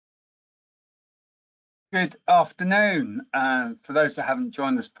Good afternoon. For those that haven't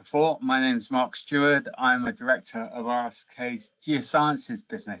joined us before, my name is Mark Stewart. I'm a director of RSK Geosciences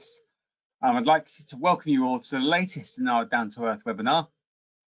business. I'd like to welcome you all to the latest in our Down to Earth webinar,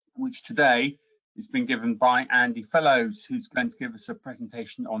 which today has been given by Andy Fellows, who's going to give us a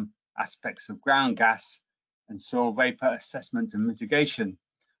presentation on aspects of ground gas and soil vapor assessment and mitigation.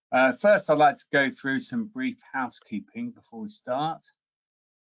 First, I'd like to go through some brief housekeeping before we start.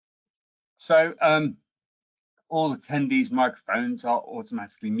 So, all attendees' microphones are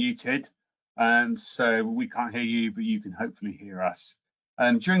automatically muted, so we can't hear you, but you can hopefully hear us.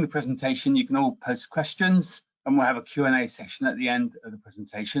 During the presentation, you can all post questions, and we'll have a Q&A session at the end of the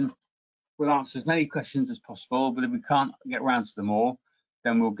presentation. We'll answer as many questions as possible, but if we can't get around to them all,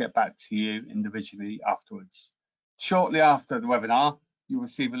 then we'll get back to you individually afterwards. Shortly after the webinar, you'll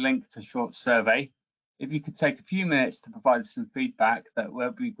receive a link to a short survey. If you could take a few minutes to provide us some feedback, that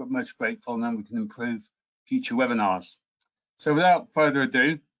we'll be most grateful, and then we can improve future webinars. So without further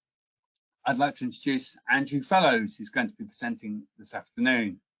ado, I'd like to introduce Andrew Fellows, who's going to be presenting this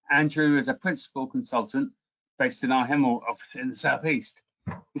afternoon. Andrew is a principal consultant based in our Hemel office in the Southeast.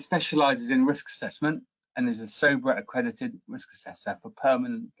 He specialises in risk assessment and is a ASoBRA accredited risk assessor for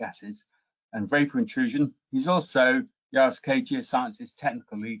permanent gases and vapour intrusion. He's also the RSK Geosciences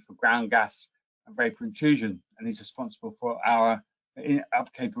technical lead for ground gas and vapour intrusion, and he's responsible for our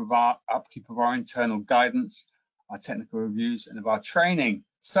upkeep of our internal guidance, our technical reviews, and of our training.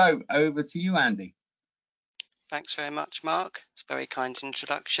 So over to you, Andy. Thanks very much, Mark. It's a very kind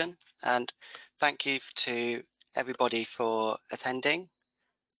introduction, and thank you to everybody for attending.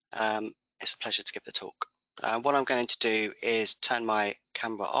 It's a pleasure to give the talk. What I'm going to do is turn my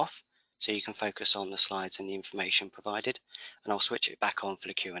camera off so you can focus on the slides and the information provided, and I'll switch it back on for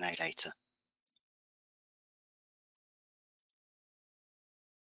the Q&A later.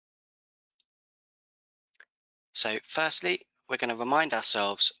 So firstly, we're going to remind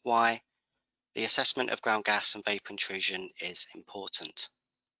ourselves why the assessment of ground gas and vapour intrusion is important.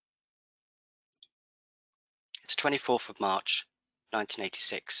 It's 24th of March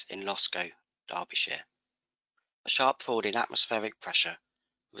 1986 in Loscoe, Derbyshire. A sharp fall in atmospheric pressure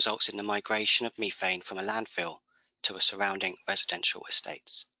results in the migration of methane from a landfill to a surrounding residential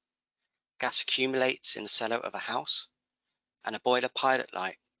estates. Gas accumulates in the cellar of a house, and a boiler pilot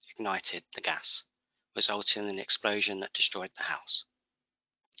light ignited the gas, resulting in an explosion that destroyed the house.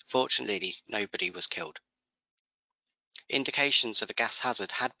 Fortunately, nobody was killed. Indications of a gas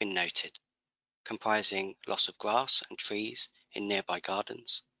hazard had been noted, comprising loss of grass and trees in nearby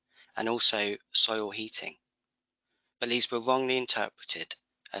gardens, and also soil heating, but these were wrongly interpreted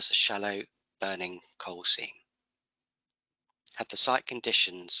as a shallow burning coal seam. Had the site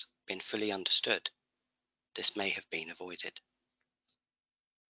conditions been fully understood, this may have been avoided.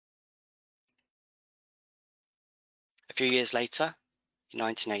 A few years later, in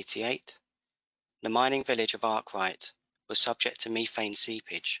 1988, the mining village of Arkwright was subject to methane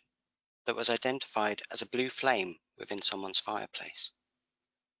seepage that was identified as a blue flame within someone's fireplace.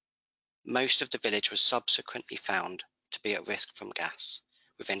 Most of the village was subsequently found to be at risk from gas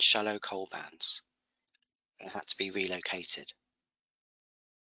within shallow coal bands and had to be relocated.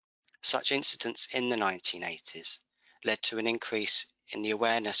 Such incidents in the 1980s led to an increase in the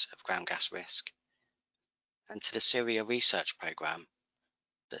awareness of ground gas risk and to the Syria research programme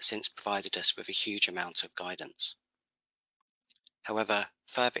that since provided us with a huge amount of guidance. However,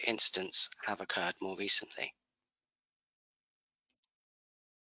 further incidents have occurred more recently.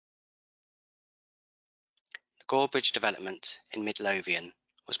 The Gore Bridge development in Midlothian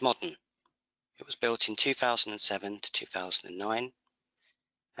was modern. It was built in 2007 to 2009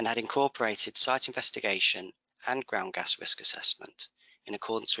 and had incorporated site investigation and ground gas risk assessment in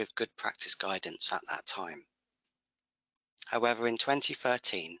accordance with good practice guidance at that time. However, in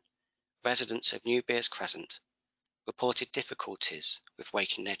 2013, residents of New Beers Crescent reported difficulties with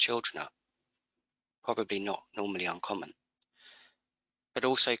waking their children up, probably not normally uncommon, but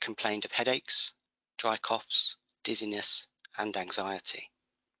also complained of headaches, dry coughs, dizziness, and anxiety.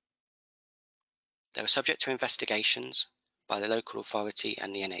 They were subject to investigations by the local authority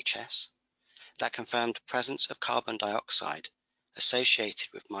and the NHS that confirmed the presence of carbon dioxide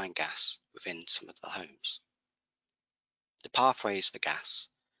associated with mine gas within some of the homes. The pathways for gas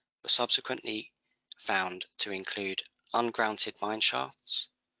were subsequently found to include ungrounded mine shafts,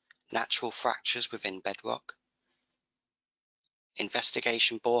 natural fractures within bedrock,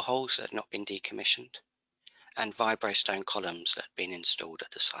 investigation boreholes that had not been decommissioned, and vibrostone columns that had been installed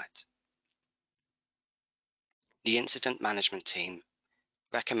at the site. The incident management team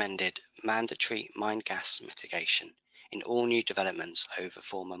recommended mandatory mine gas mitigation in all new developments over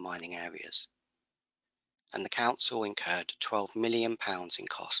former mining areas. and the Council incurred £12 million in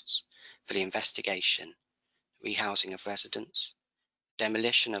costs for the investigation, rehousing of residents,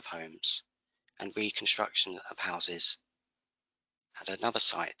 demolition of homes, and reconstruction of houses at another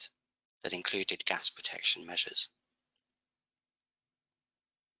site that included gas protection measures.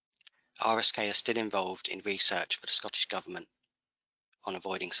 RSK are still involved in research for the Scottish Government on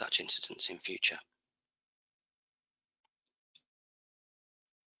avoiding such incidents in future.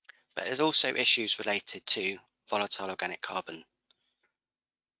 But there's also issues related to volatile organic carbon,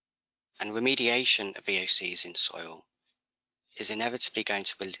 and remediation of VOCs in soil is inevitably going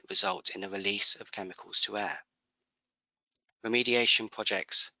to result in the release of chemicals to air. Remediation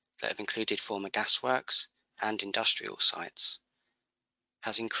projects that have included former gasworks and industrial sites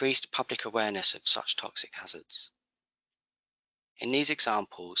has increased public awareness of such toxic hazards. In these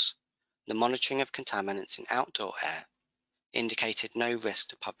examples, the monitoring of contaminants in outdoor air indicated no risk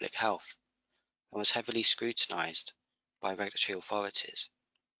to public health and was heavily scrutinised by regulatory authorities.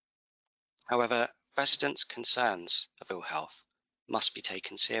 However, residents' concerns of ill health must be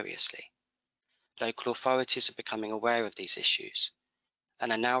taken seriously. Local authorities are becoming aware of these issues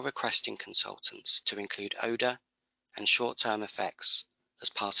and are now requesting consultants to include odour and short-term effects as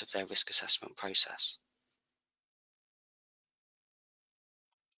part of their risk assessment process.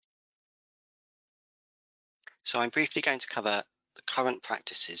 So I'm briefly going to cover the current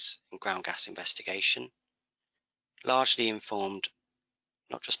practices in ground gas investigation, largely informed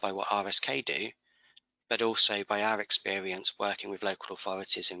not just by what RSK do, but also by our experience working with local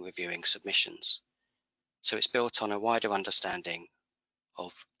authorities in reviewing submissions. So it's built on a wider understanding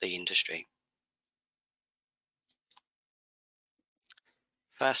of the industry.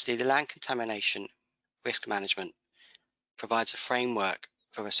 Firstly, the land contamination risk management provides a framework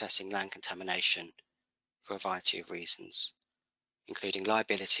for assessing land contamination for a variety of reasons, including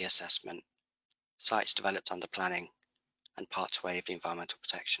liability assessment, sites developed under planning, and Part 2A of the Environmental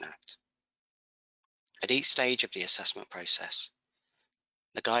Protection Act. At each stage of the assessment process,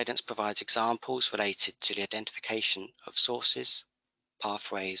 the guidance provides examples related to the identification of sources,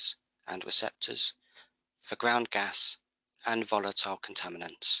 pathways, and receptors for ground gas and volatile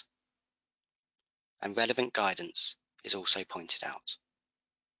contaminants, and relevant guidance is also pointed out.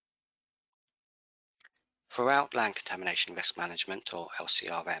 Throughout land contamination risk management, or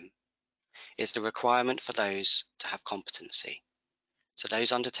LCRM, is the requirement for those to have competency. So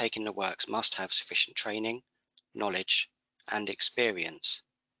those undertaking the works must have sufficient training, knowledge, and experience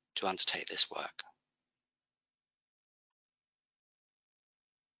to undertake this work.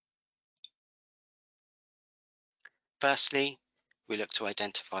 Firstly, we look to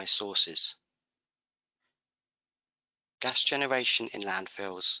identify sources. Gas generation in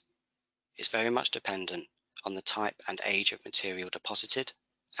landfills is very much dependent on the type and age of material deposited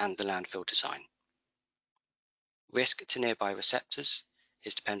and the landfill design. Risk to nearby receptors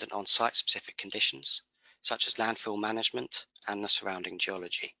is dependent on site-specific conditions, such as landfill management and the surrounding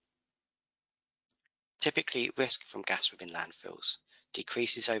geology. Typically, risk from gas within landfills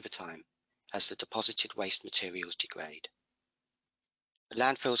decreases over time as the deposited waste materials degrade. The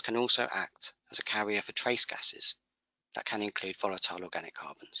landfills can also act as a carrier for trace gases that can include volatile organic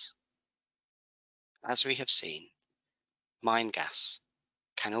carbons. As we have seen, mine gas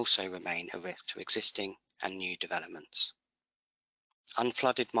can also remain a risk to existing and new developments.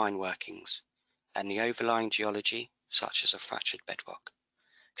 Unflooded mine workings and the overlying geology, such as a fractured bedrock,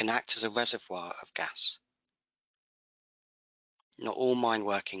 can act as a reservoir of gas. Not all mine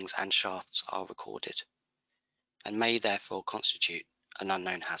workings and shafts are recorded, and may therefore constitute an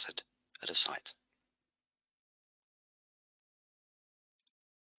unknown hazard at a site.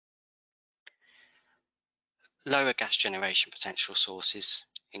 Lower gas generation potential sources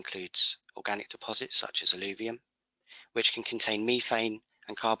includes organic deposits such as alluvium, which can contain methane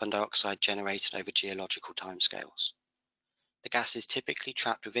and carbon dioxide generated over geological timescales. The gas is typically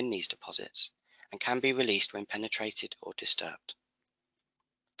trapped within these deposits and can be released when penetrated or disturbed.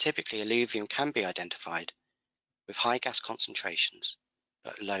 Typically, alluvium can be identified with high gas concentrations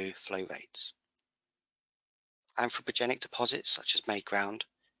but low flow rates. Anthropogenic deposits such as made ground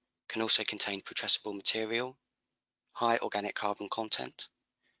can also contain putrescible material, high organic carbon content,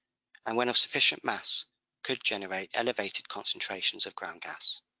 and when of sufficient mass, could generate elevated concentrations of ground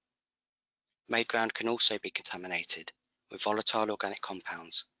gas. Made ground can also be contaminated with volatile organic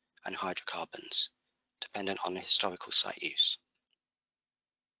compounds and hydrocarbons, dependent on the historical site use.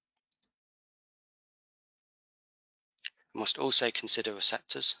 We must also consider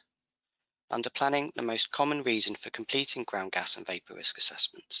receptors. Under planning, the most common reason for completing ground gas and vapour risk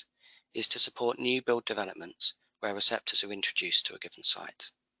assessments is to support new build developments where receptors are introduced to a given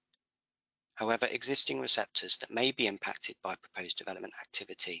site. However, existing receptors that may be impacted by proposed development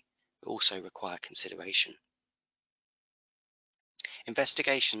activity also require consideration.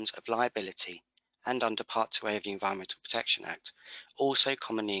 Investigations of liability and under Part 2A of the Environmental Protection Act also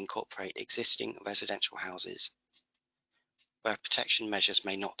commonly incorporate existing residential houses where protection measures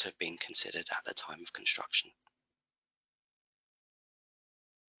may not have been considered at the time of construction.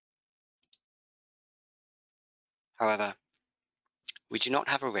 However, we do not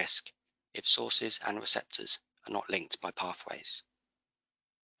have a risk if sources and receptors are not linked by pathways.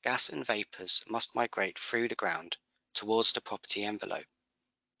 Gas and vapours must migrate through the ground towards the property envelope.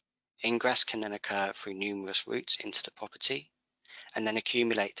 Ingress can then occur through numerous routes into the property and then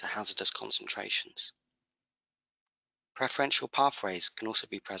accumulate to hazardous concentrations. Preferential pathways can also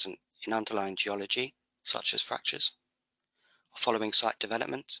be present in underlying geology, such as fractures, or following site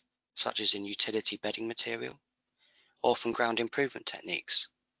development, such as in utility bedding material, or from ground improvement techniques,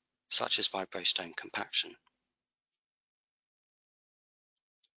 such as vibrostone compaction.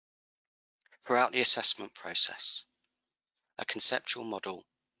 Throughout the assessment process, a conceptual model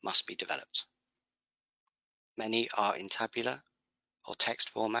must be developed. Many are in tabular or text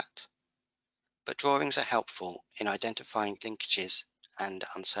format, but drawings are helpful in identifying linkages and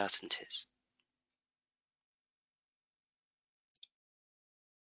uncertainties.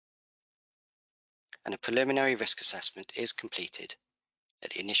 And a preliminary risk assessment is completed at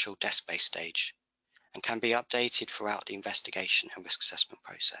the initial desk-based stage and can be updated throughout the investigation and risk assessment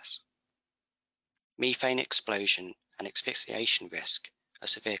process. Methane explosion and asphyxiation risk are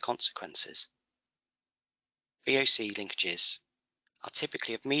severe consequences. VOC linkages are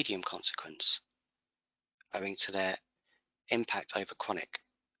typically of medium consequence, owing to their impact over chronic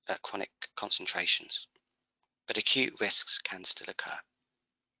concentrations, but acute risks can still occur.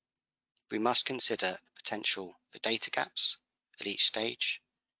 We must consider the potential for data gaps at each stage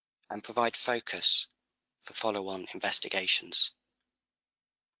and provide focus for follow-on investigations.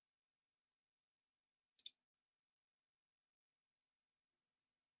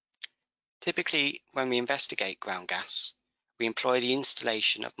 Typically, when we investigate ground gas, we employ the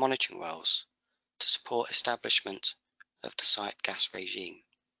installation of monitoring wells to support establishment of the site gas regime.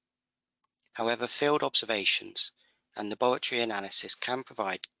 However, field observations and laboratory analysis can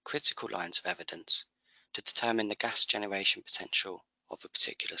provide critical lines of evidence to determine the gas generation potential of a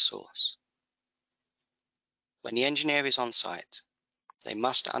particular source. When the engineer is on site, they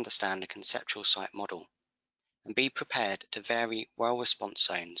must understand the conceptual site model and be prepared to vary well response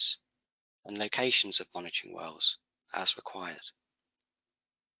zones and locations of monitoring wells as required.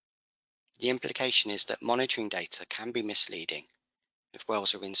 The implication is that monitoring data can be misleading if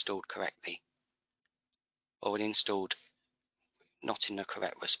wells are installed correctly or when installed not in the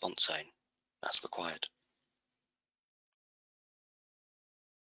correct response zone as required.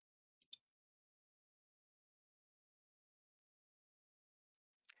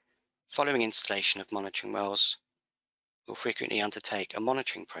 Following installation of monitoring wells, we'll frequently undertake a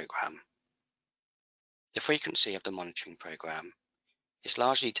monitoring program. The frequency of the monitoring program is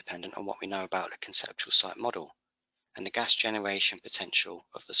largely dependent on what we know about the conceptual site model and the gas generation potential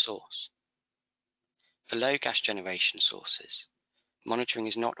of the source. For low gas generation sources, monitoring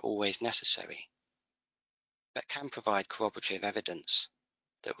is not always necessary, but can provide corroborative evidence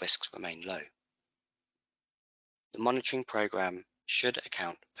that risks remain low. The monitoring program should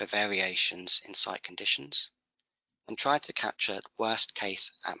account for variations in site conditions and try to capture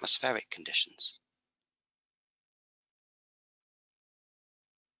worst-case atmospheric conditions.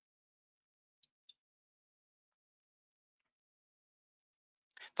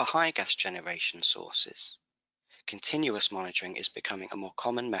 For high gas generation sources, continuous monitoring is becoming a more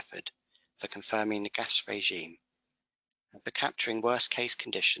common method for confirming the gas regime and for capturing worst-case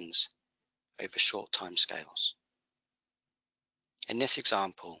conditions over short timescales. In this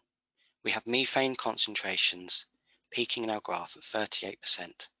example, we have methane concentrations peaking in our graph at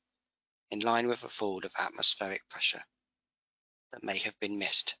 38%, in line with a fall of atmospheric pressure that may have been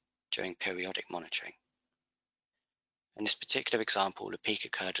missed during periodic monitoring. In this particular example, the peak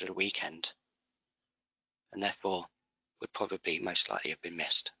occurred at a weekend and therefore would probably most likely have been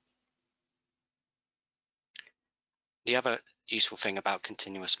missed. The other useful thing about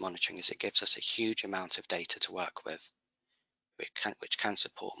continuous monitoring is it gives us a huge amount of data to work with, which can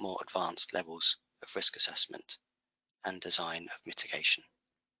support more advanced levels of risk assessment and design of mitigation.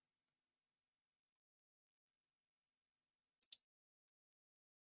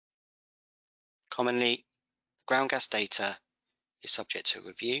 Commonly, ground gas data is subject to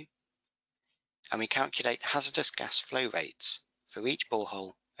review, and we calculate hazardous gas flow rates for each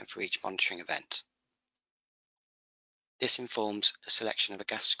borehole and for each monitoring event. This informs the selection of a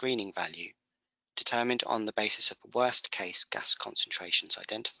gas screening value determined on the basis of worst-case gas concentrations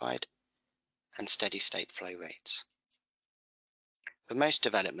identified and steady-state flow rates. For most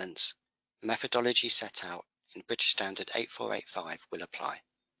developments, the methodology set out in British Standard 8485 will apply,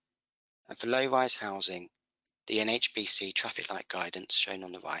 and for low-rise housing, the NHBC traffic light guidance shown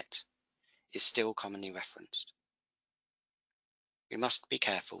on the right is still commonly referenced. We must be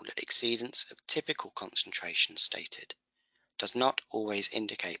careful that exceedance of typical concentrations stated does not always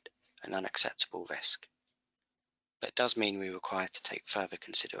indicate an unacceptable risk, but does mean we require to take further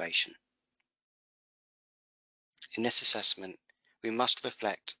consideration. In this assessment, we must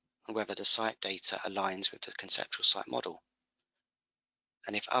reflect on whether the site data aligns with the conceptual site model,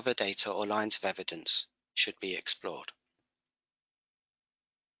 and if other data or lines of evidence should be explored.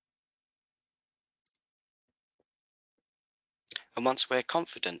 And once we're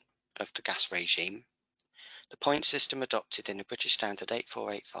confident of the gas regime, the point system adopted in the British Standard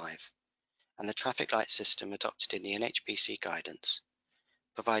 8485 and the traffic light system adopted in the NHBC guidance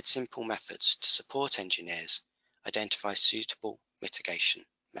provide simple methods to support engineers identify suitable mitigation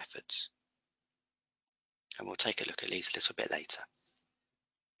methods. And we'll take a look at these a little bit later.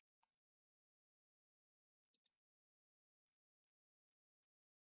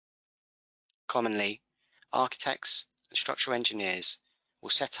 Commonly, architects and structural engineers will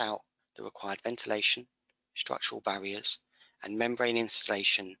set out the required ventilation, structural barriers, and membrane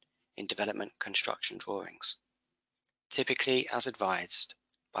installation in development construction drawings, typically as advised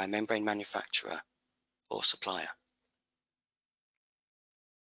by a membrane manufacturer or supplier.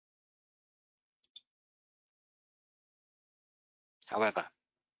 However,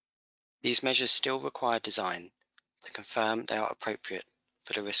 these measures still require design to confirm they are appropriate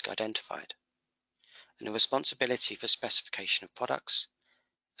for the risk identified, and the responsibility for specification of products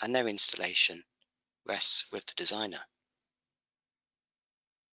and their installation rests with the designer.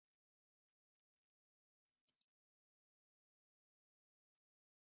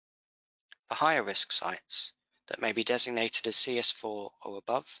 For higher risk sites that may be designated as CS4 or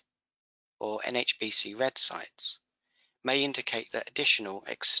above, or NHBC red sites, may indicate that additional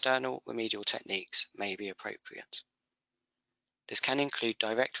external remedial techniques may be appropriate. This can include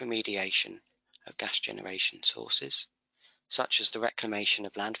direct remediation of gas generation sources, such as the reclamation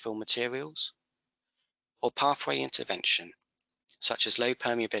of landfill materials, or pathway intervention, such as low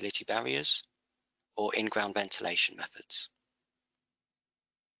permeability barriers or in-ground ventilation methods.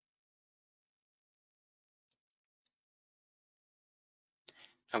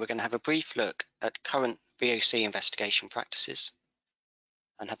 Now we're going to have a brief look at current VOC investigation practices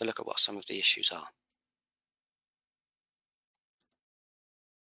and have a look at what some of the issues are.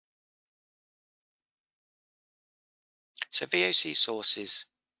 So VOC sources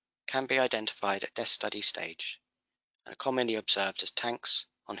can be identified at their study stage and are commonly observed as tanks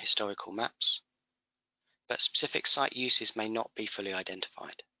on historical maps, but specific site uses may not be fully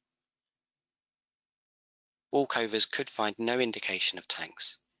identified. Walkovers could find no indication of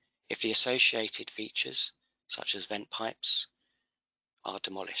tanks if the associated features, such as vent pipes, are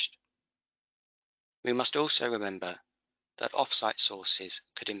demolished. We must also remember that off-site sources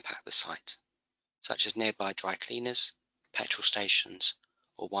could impact the site, such as nearby dry cleaners, petrol stations,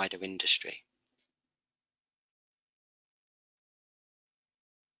 or wider industry.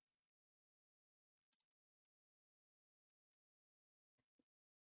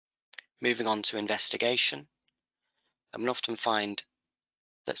 Moving on to investigation, we often find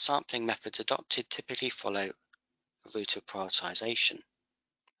that sampling methods adopted typically follow a route of prioritization,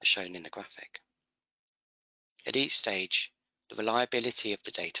 as shown in the graphic. At each stage, the reliability of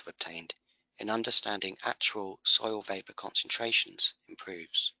the data obtained in understanding actual soil vapor concentrations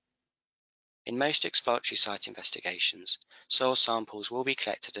improves. In most exploratory site investigations, soil samples will be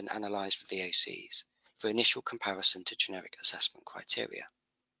collected and analysed for VOCs for initial comparison to generic assessment criteria.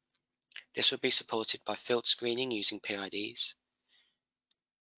 This will be supported by field screening using PIDs,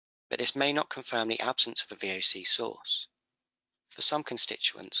 but this may not confirm the absence of a VOC source. For some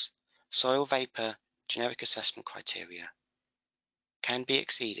constituents, soil vapor generic assessment criteria can be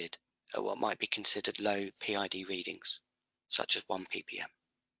exceeded at what might be considered low PID readings, such as 1 ppm.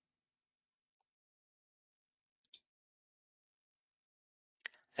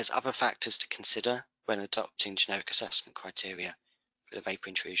 There's other factors to consider when adopting generic assessment criteria for the vapor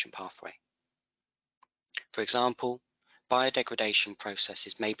intrusion pathway. For example, biodegradation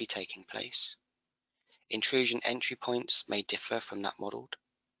processes may be taking place, intrusion entry points may differ from that modelled,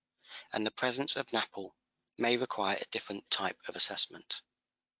 and the presence of NAPL may require a different type of assessment.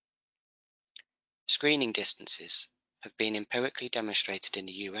 Screening distances have been empirically demonstrated in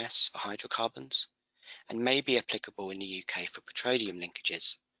the US for hydrocarbons and may be applicable in the UK for petroleum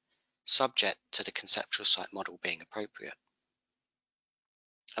linkages, subject to the conceptual site model being appropriate.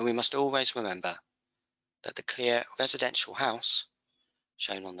 And we must always remember that the clear residential house,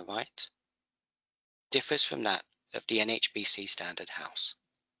 shown on the right, differs from that of the NHBC standard house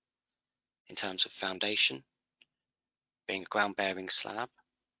in terms of foundation being a ground-bearing slab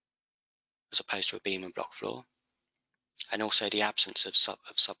as opposed to a beam and block floor, and also the absence of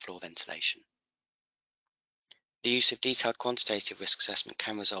subfloor ventilation. The use of detailed quantitative risk assessment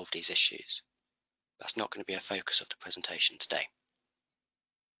can resolve these issues. That's not going to be a focus of the presentation today.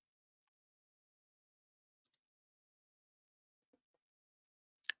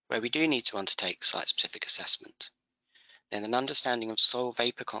 Where we do need to undertake site-specific assessment, then an understanding of soil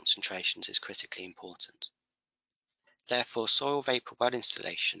vapour concentrations is critically important. Therefore, soil vapour well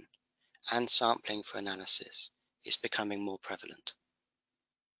installation and sampling for analysis is becoming more prevalent.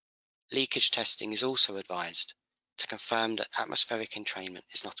 Leakage testing is also advised to confirm that atmospheric entrainment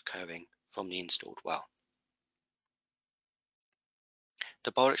is not occurring from the installed well.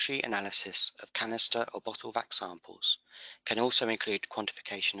 Laboratory analysis of canister or bottle vac samples can also include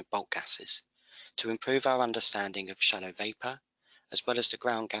quantification of bulk gases to improve our understanding of shallow vapour, as well as the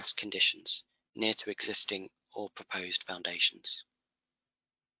ground gas conditions near to existing or proposed foundations.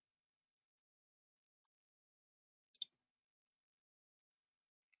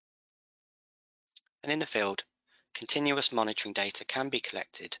 And in the field, continuous monitoring data can be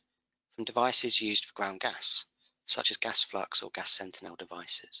collected from devices used for ground gas, such as gas flux or gas sentinel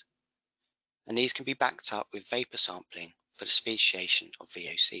devices. And these can be backed up with vapour sampling for the speciation of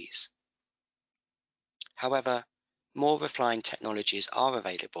VOCs. However, more refined technologies are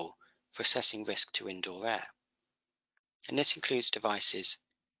available for assessing risk to indoor air. And this includes devices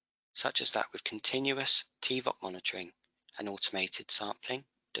such as that with continuous TVOC monitoring and automated sampling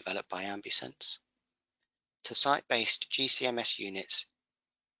developed by Ambusense, to site-based GCMS units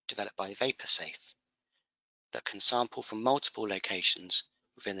developed by VapourSafe that can sample from multiple locations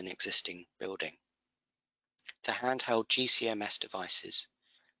within an existing building, to handheld GCMS devices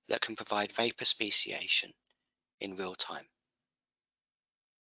that can provide vapour speciation in real time.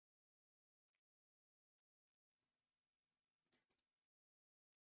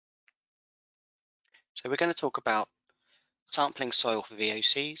 So we're going to talk about sampling soil for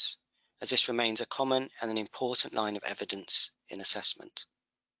VOCs, as this remains a common and an important line of evidence in assessment.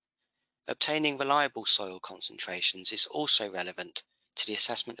 Obtaining reliable soil concentrations is also relevant to the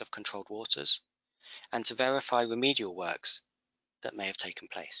assessment of controlled waters and to verify remedial works that may have taken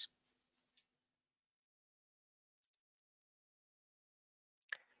place.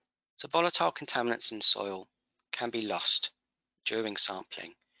 So volatile contaminants in soil can be lost during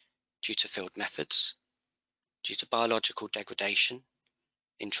sampling due to field methods, due to biological degradation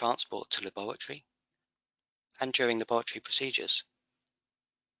in transport to laboratory, and during laboratory procedures.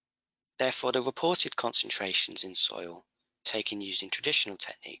 Therefore, the reported concentrations in soil taken using traditional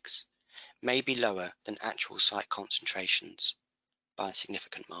techniques may be lower than actual site concentrations by a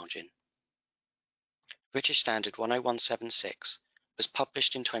significant margin. British Standard 10176 was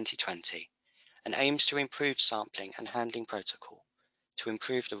published in 2020 and aims to improve sampling and handling protocol to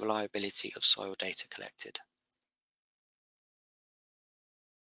improve the reliability of soil data collected.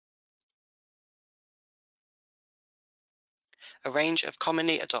 A range of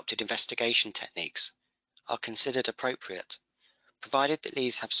commonly adopted investigation techniques are considered appropriate, provided that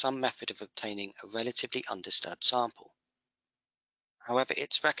these have some method of obtaining a relatively undisturbed sample. However,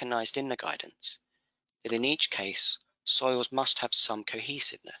 it's recognised in the guidance that in each case, soils must have some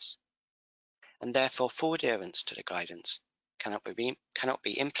cohesiveness, and therefore full adherence to the guidance cannot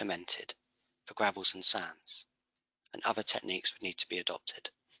be implemented for gravels and sands, and other techniques would need to be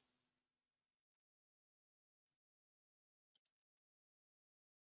adopted.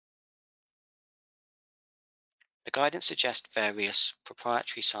 The guidance suggests various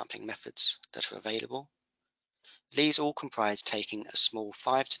proprietary sampling methods that are available. These all comprise taking a small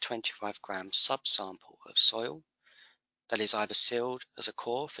 5 to 25 gram subsample of soil that is either sealed as a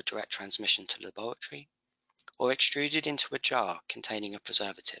core for direct transmission to laboratory or extruded into a jar containing a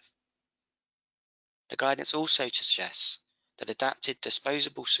preservative. The guidance also suggests that adapted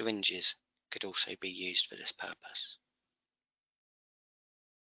disposable syringes could also be used for this purpose.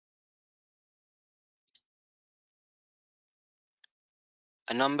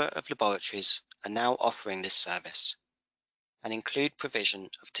 A number of laboratories are now offering this service and include provision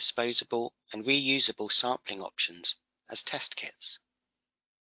of disposable and reusable sampling options as test kits.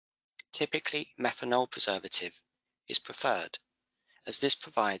 Typically, methanol preservative is preferred, as this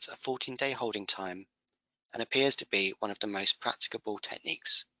provides a 14-day holding time and appears to be one of the most practicable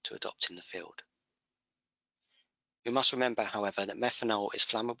techniques to adopt in the field. We must remember, however, that methanol is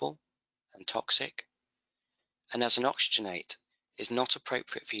flammable and toxic, and as an oxygenate is not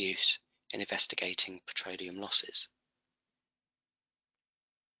appropriate for use in investigating petroleum losses.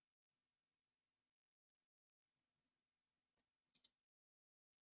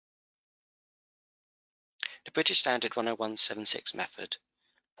 The British Standard 10176 method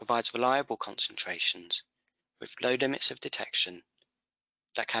provides reliable concentrations with low limits of detection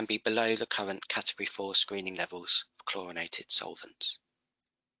that can be below the current Category 4 screening levels for chlorinated solvents.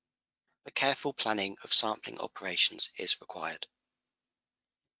 The careful planning of sampling operations is required.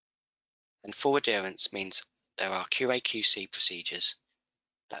 And full adherence means there are QA/QC procedures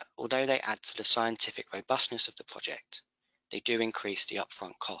that, although they add to the scientific robustness of the project, they do increase the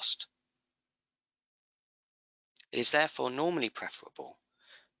upfront cost. It is therefore normally preferable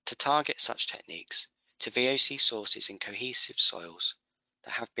to target such techniques to VOC sources in cohesive soils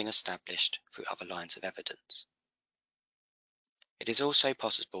that have been established through other lines of evidence. It is also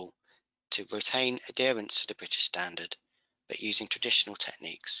possible to retain adherence to the British standard, but using traditional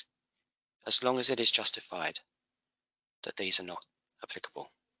techniques, as long as it is justified that these are not applicable.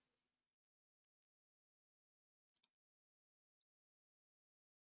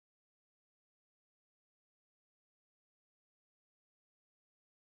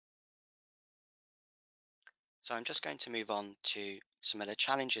 So I'm just going to move on to some of the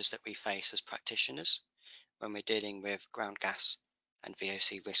challenges that we face as practitioners when we're dealing with ground gas and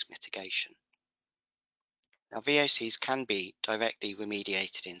VOC risk mitigation. Now, VOCs can be directly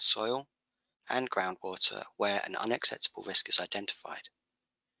remediated in soil and groundwater where an unacceptable risk is identified.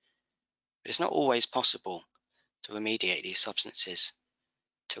 But it's not always possible to remediate these substances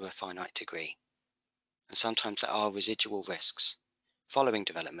to a finite degree, and sometimes there are residual risks following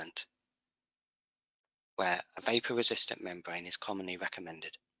development where a vapor-resistant membrane is commonly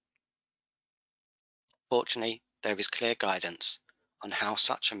recommended. Fortunately, there is clear guidance on how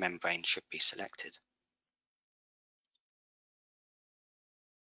such a membrane should be selected.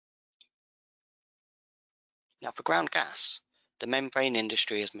 Now, for ground gas, the membrane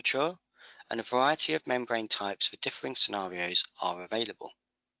industry is mature and a variety of membrane types for differing scenarios are available.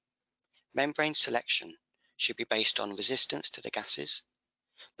 Membrane selection should be based on resistance to the gases,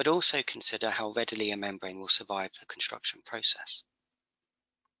 but also consider how readily a membrane will survive the construction process.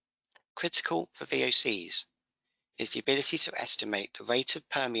 Critical for VOCs is the ability to estimate the rate of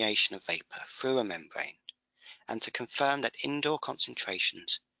permeation of vapor through a membrane and to confirm that indoor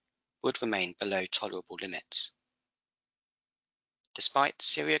concentrations would remain below tolerable limits. Despite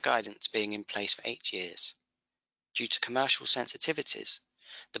SIRIA guidance being in place for 8 years, due to commercial sensitivities,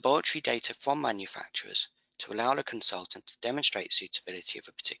 laboratory data from manufacturers to allow the consultant to demonstrate suitability of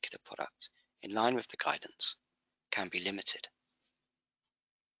a particular product in line with the guidance can be limited.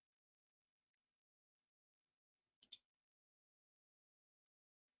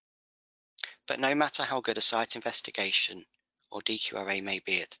 But no matter how good a site investigation or DQRA may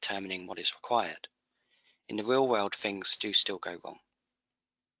be at determining what is required, in the real world things do still go wrong.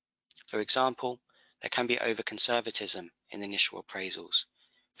 For example, there can be over-conservatism in initial appraisals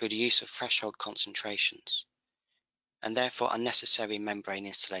through the use of threshold concentrations, and therefore unnecessary membrane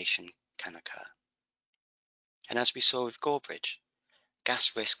installation can occur. And as we saw with Gorebridge,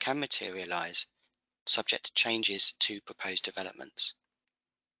 gas risk can materialise subject to changes to proposed developments.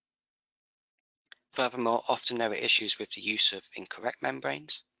 Furthermore, often there are issues with the use of incorrect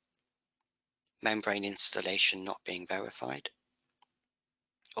membranes, membrane installation not being verified,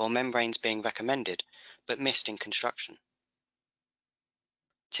 or membranes being recommended but missed in construction.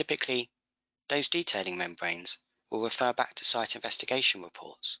 Typically, those detailing membranes will refer back to site investigation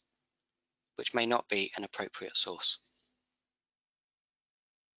reports, which may not be an appropriate source.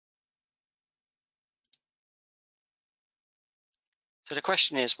 So the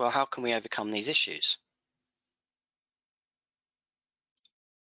question is, well, how can we overcome these issues?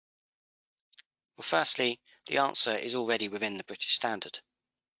 Well, firstly, the answer is already within the British Standard.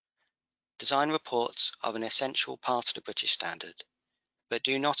 Design reports are an essential part of the British Standard, but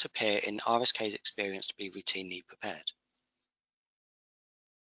do not appear in RSK's experience to be routinely prepared.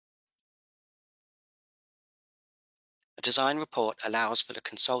 A design report allows for the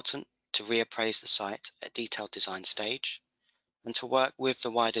consultant to reappraise the site at detailed design stage and to work with the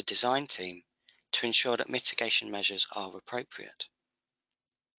wider design team to ensure that mitigation measures are appropriate.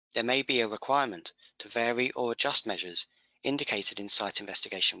 There may be a requirement to vary or adjust measures indicated in site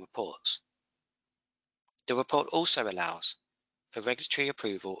investigation reports. The report also allows for regulatory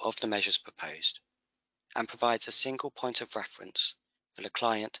approval of the measures proposed and provides a single point of reference for the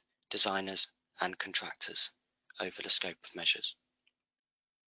client, designers, and contractors over the scope of measures.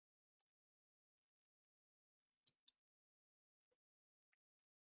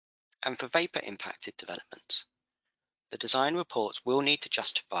 And for vapour impacted developments, the design reports will need to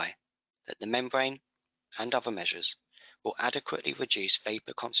justify that the membrane and other measures will adequately reduce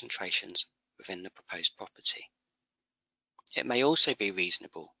vapour concentrations within the proposed property. It may also be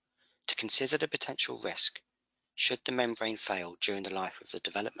reasonable to consider the potential risk should the membrane fail during the life of the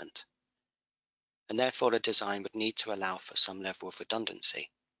development, and therefore the design would need to allow for some level of redundancy.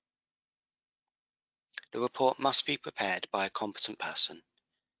 The report must be prepared by a competent person,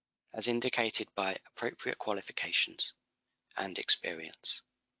 as indicated by appropriate qualifications and experience,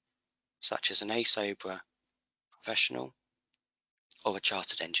 such as an ASoBRA professional or a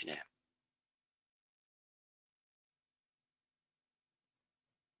chartered engineer.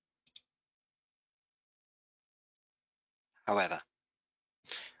 However,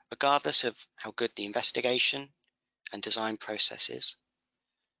 regardless of how good the investigation and design process is,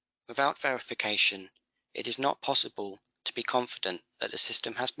 without verification, it is not possible to be confident that the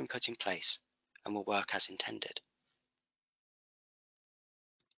system has been put in place and will work as intended.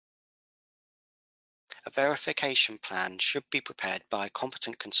 A verification plan should be prepared by a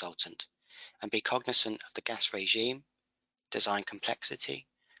competent consultant and be cognizant of the gas regime, design complexity,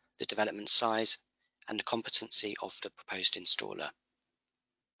 the development size, and the competency of the proposed installer.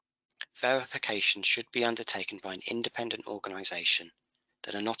 Verification should be undertaken by an independent organisation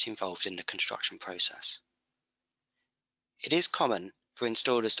that are not involved in the construction process. It is common for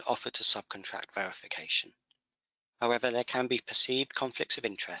installers to offer to subcontract verification. However, there can be perceived conflicts of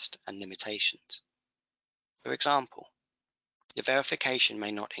interest and limitations. For example, the verification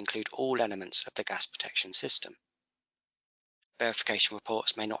may not include all elements of the gas protection system. Verification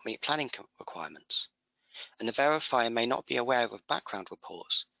reports may not meet planning requirements, and the verifier may not be aware of background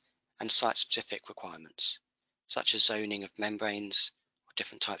reports and site-specific requirements, such as zoning of membranes or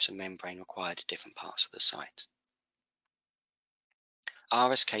different types of membrane required at different parts of the site.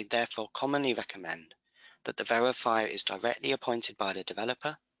 RSK therefore commonly recommend that the verifier is directly appointed by the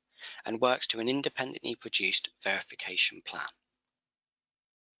developer and works to an independently produced verification plan.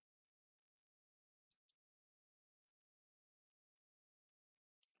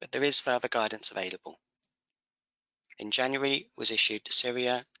 But there is further guidance available. In January was issued the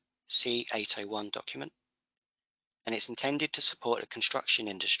Syria C801 document, and it's intended to support the construction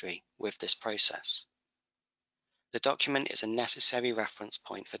industry with this process. The document is a necessary reference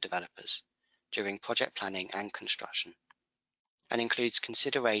point for developers during project planning and construction, and includes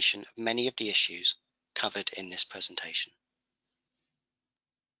consideration of many of the issues covered in this presentation.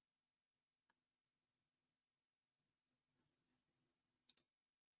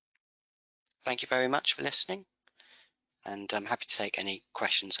 Thank you very much for listening, and I'm happy to take any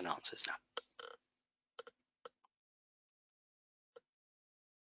questions and answers now.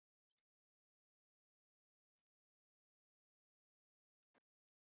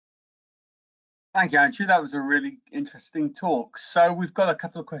 Thank you, Andrew. That was a really interesting talk. So we've got a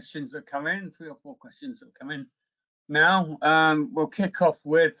couple of questions that come in, 3 or 4 questions that come in now. We'll kick off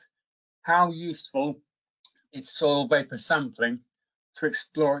with how useful is soil vapor sampling to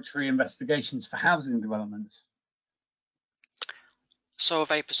exploratory investigations for housing developments? Soil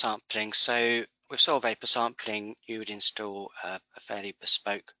vapor sampling. So with soil vapor sampling, you would install a fairly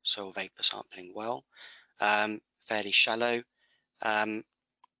bespoke soil vapor sampling well, fairly shallow,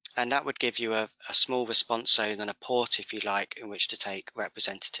 and that would give you a small response zone and a port, if you like, in which to take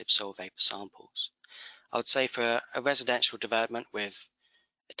representative soil vapor samples. I would say for a residential development with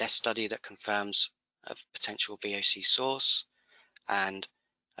a desk study that confirms a potential VOC source and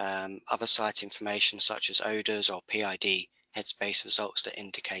other site information such as odours or PID headspace results that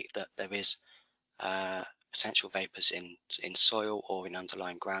indicate that there is potential vapours in soil or in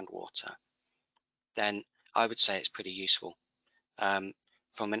underlying groundwater, then I would say it's pretty useful.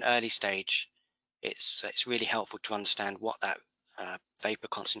 From an early stage, it's really helpful to understand what that vapour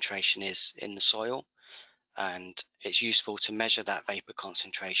concentration is in the soil, and it's useful to measure that vapour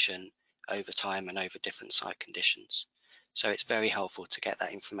concentration over time and over different site conditions. So it's very helpful to get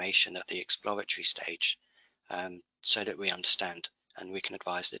that information at the exploratory stage, so that we understand and we can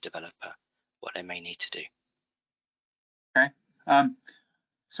advise the developer what they may need to do. Okay.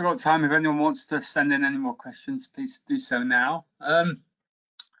 So we've got time. If anyone wants to send in any more questions, please do so now. Here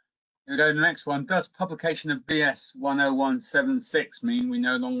we go to the next one. Does publication of BS 10176 mean we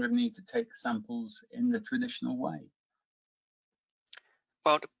no longer need to take samples in the traditional way?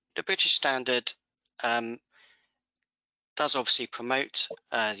 Well, the British standard does obviously promote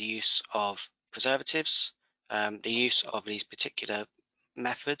the use of preservatives, the use of these particular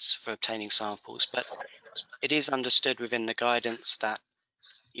methods for obtaining samples, but it is understood within the guidance that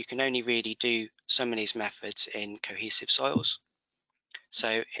you can only really do some of these methods in cohesive soils.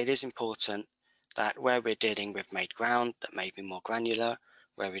 So it is important that where we're dealing with made ground that may be more granular,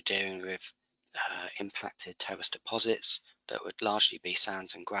 where we're dealing with impacted terrace deposits that would largely be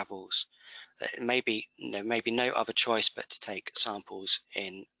sands and gravels, that maybe no other choice but to take samples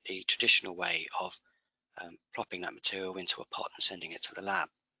in the traditional way of plopping that material into a pot and sending it to the lab.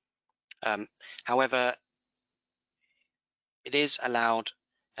 However, it is allowed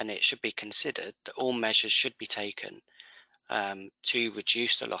and it should be considered that all measures should be taken to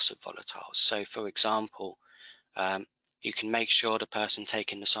reduce the loss of volatiles. So for example, you can make sure the person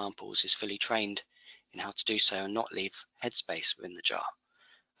taking the samples is fully trained in how to do so and not leave headspace within the jar.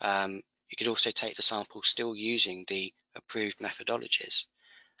 You could also take the samples still using the approved methodologies,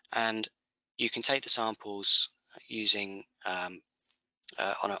 and you can take the samples using on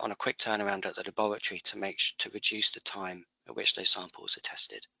a quick turnaround at the laboratory to reduce the time at which those samples are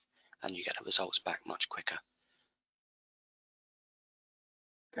tested, and you get the results back much quicker.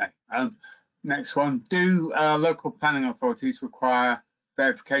 Okay. Next one. Do local planning authorities require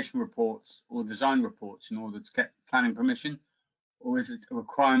verification reports or design reports in order to get planning permission, or is it a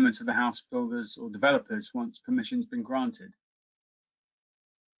requirement of the house builders or developers once permission's been granted?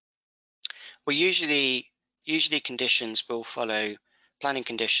 Well, usually conditions will follow, planning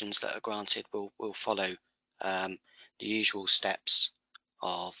conditions that are granted will follow the usual steps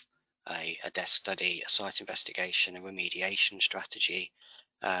of a desk study, a site investigation, a remediation strategy,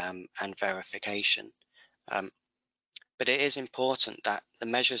 and verification. But it is important that the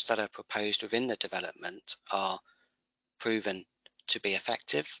measures that are proposed within the development are proven to be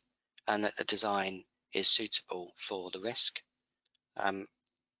effective and that the design is suitable for the risk. And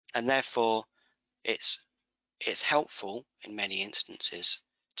therefore, it's helpful in many instances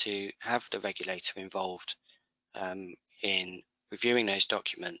to have the regulator involved in reviewing those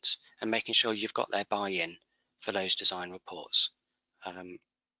documents and making sure you've got their buy-in for those design reports.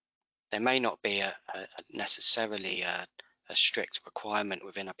 There may not be necessarily a strict requirement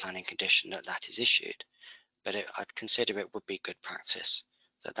within a planning condition that is issued, but I'd consider it would be good practice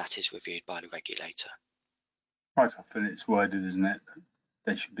that is reviewed by the regulator. Quite often it's worded, isn't it?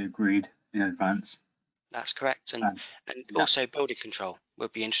 They should be agreed in advance. That's correct, and also building control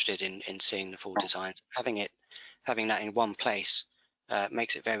would be interested in seeing the full design. Having that in one place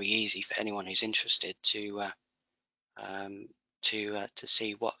makes it very easy for anyone who's interested to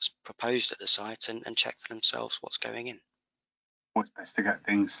see what's proposed at the site and check for themselves what's going in. Always best to get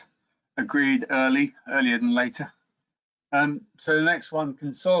things agreed earlier than later. So the next one,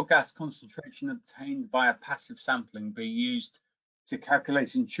 can soil gas concentration obtained via passive sampling be used to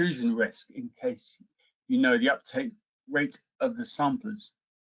calculate intrusion risk in case you know the uptake rate of the samplers?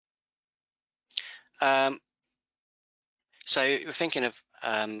 So you're thinking of,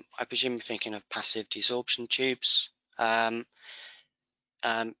 I presume you're thinking of passive desorption tubes.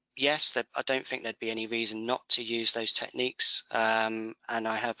 Yes, I don't think there'd be any reason not to use those techniques, and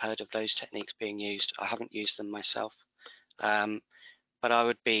I have heard of those techniques being used. I haven't used them myself, but I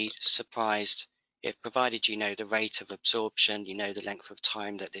would be surprised if, provided you know the rate of absorption, you know the length of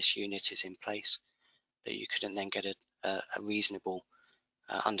time that this unit is in place, that you couldn't then get a reasonable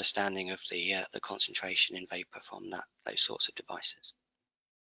understanding of the concentration in vapor from those sorts of devices.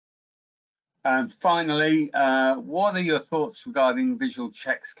 And finally, what are your thoughts regarding visual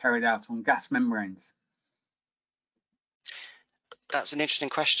checks carried out on gas membranes? That's an interesting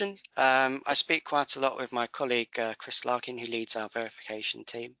question. I speak quite a lot with my colleague Chris Larkin, who leads our verification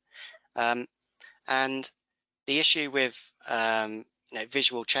team, and the issue with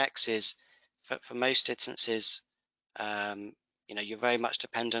visual checks is, for most instances, you're very much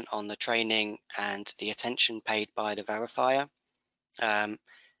dependent on the training and the attention paid by the verifier.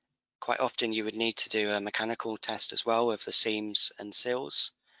 Quite often you would need to do a mechanical test as well of the seams and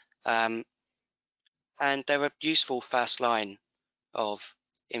seals. And they're a useful first line of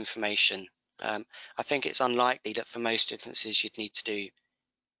information. I think it's unlikely that for most instances you'd need to do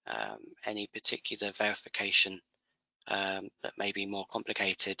any particular verification that may be more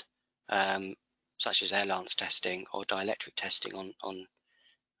complicated, such as air lance testing or dielectric testing on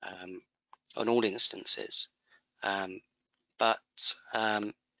all instances.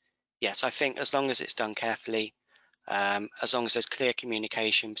 Yes, I think as long as it's done carefully, as long as there's clear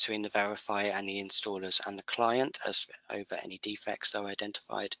communication between the verifier and the installers and the client as over any defects that are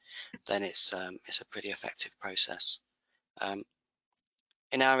identified, then it's a pretty effective process.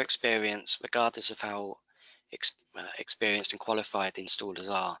 In our experience, regardless of how experienced and qualified the installers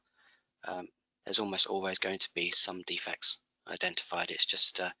are, there's almost always going to be some defects identified. It's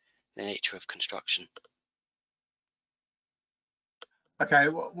just the nature of construction. Okay,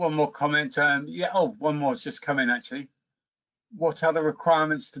 one more comment. One more has just come in actually. what are the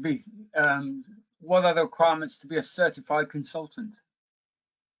requirements to be a certified consultant?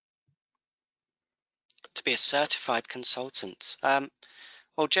 To be a certified consultant,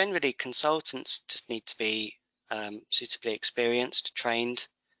 well, generally consultants just need to be suitably experienced, trained.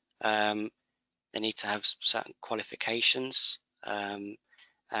 They need to have certain qualifications, and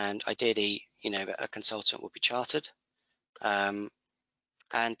ideally, a consultant will be chartered. And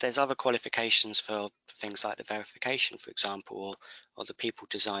there's other qualifications for things like the verification, for example, or the people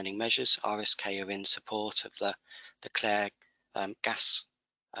designing measures. RSK are in support of the Clare gas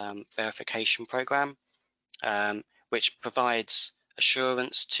verification program, which provides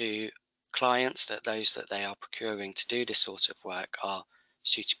assurance to clients that those that they are procuring to do this sort of work are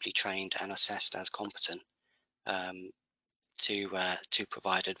suitably trained and assessed as competent to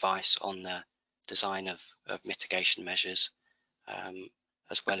provide advice on the design of mitigation measures,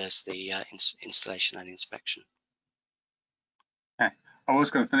 as well as the installation and inspection. Okay. I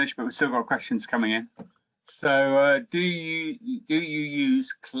was going to finish, but we've still got questions coming in. So, do you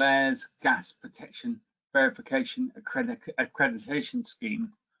use Clare's gas protection verification accreditation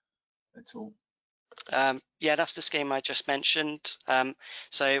scheme at all? Yeah, that's the scheme I just mentioned.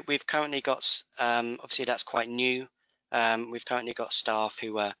 So we've currently got, obviously that's quite new. We've currently got staff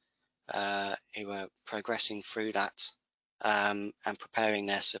who are progressing through that and preparing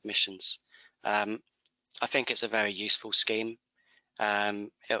their submissions. I think it's a very useful scheme.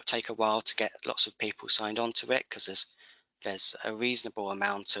 It'll take a while to get lots of people signed on to it because there's a reasonable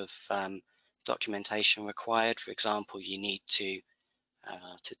amount of documentation required. For example, you need to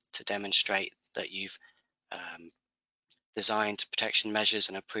demonstrate that you've designed protection measures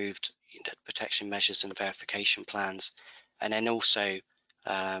and approved protection measures and verification plans, and then also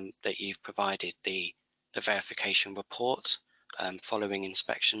that you've provided the verification report following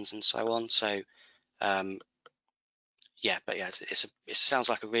inspections and so on. So yeah, but yeah, it sounds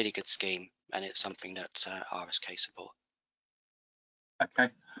like a really good scheme, and it's something that RSK support. Okay,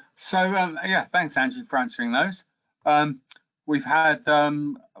 so yeah, thanks Andrew for answering those. We've had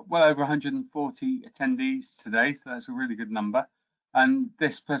well over 140 attendees today, so that's a really good number. And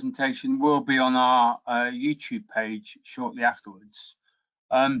this presentation will be on our YouTube page shortly afterwards.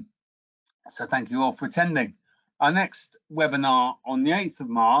 So thank you all for attending. Our next webinar on the 8th of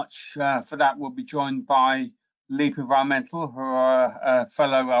March, for that we'll be joined by Leap Environmental, who are a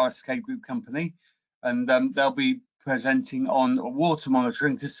fellow RSK group company, and they'll be presenting on water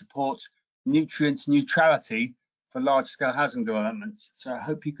monitoring to support nutrient neutrality for large-scale housing developments. So I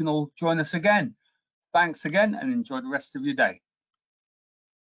hope you can all join us again. Thanks again and enjoy the rest of your day.